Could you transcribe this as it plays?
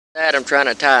That I'm trying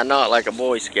to tie a knot like a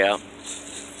Boy Scout.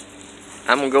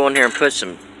 I'm gonna go in here and put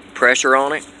some pressure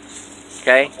on it.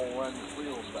 Okay?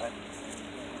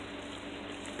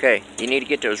 Okay, you need to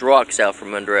get those rocks out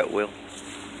from under that wheel.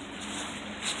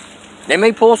 Let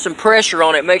me pull some pressure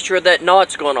on it, make sure that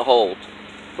knot's gonna hold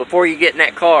before you get in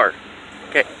that car.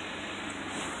 Okay.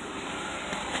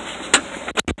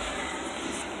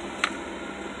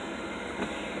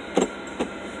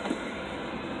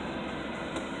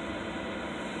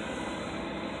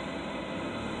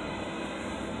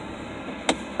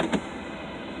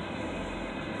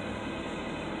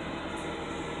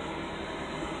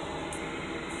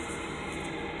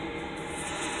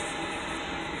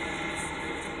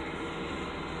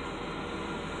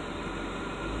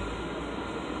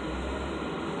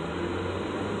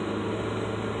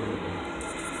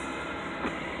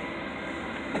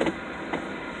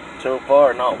 So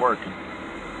far, not working.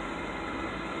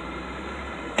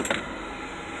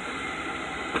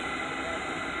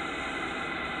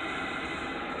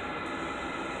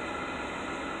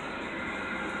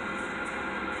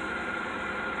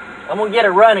 I'm gonna get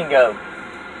a run and go.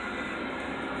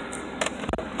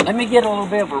 Let me get a little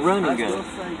bit of a run and go. I was going to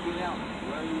say, get out on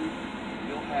the road,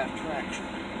 you'll have traction.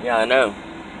 Yeah, I know.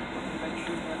 Make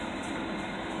sure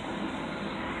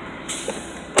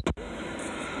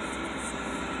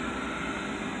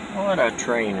What a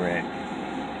train wreck.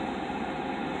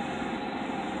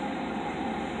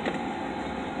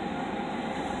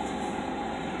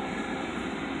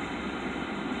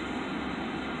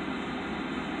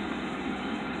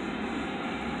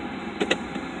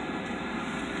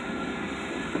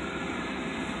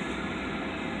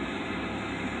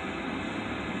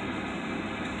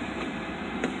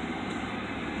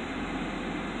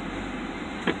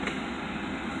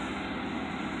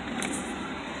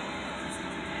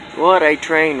 What a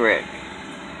train wreck.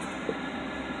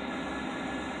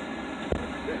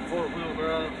 that four-wheel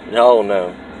drive.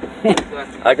 No.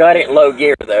 I got it in low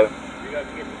gear though. You got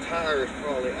to get the tires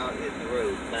probably out hitting the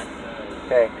road.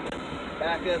 Okay.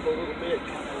 Back up a little bit.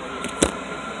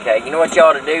 Okay, you know what you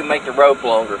ought to do? Make the rope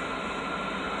longer.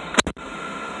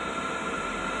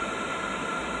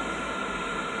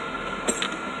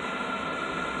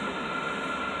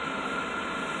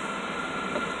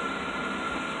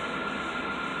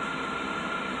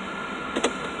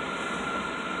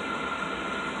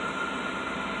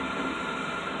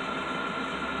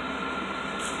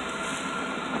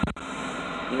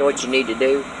 You know what you need to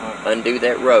do? Undo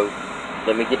that rope.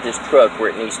 Let me get this truck where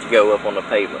it needs to go up on the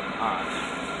pavement. Alright.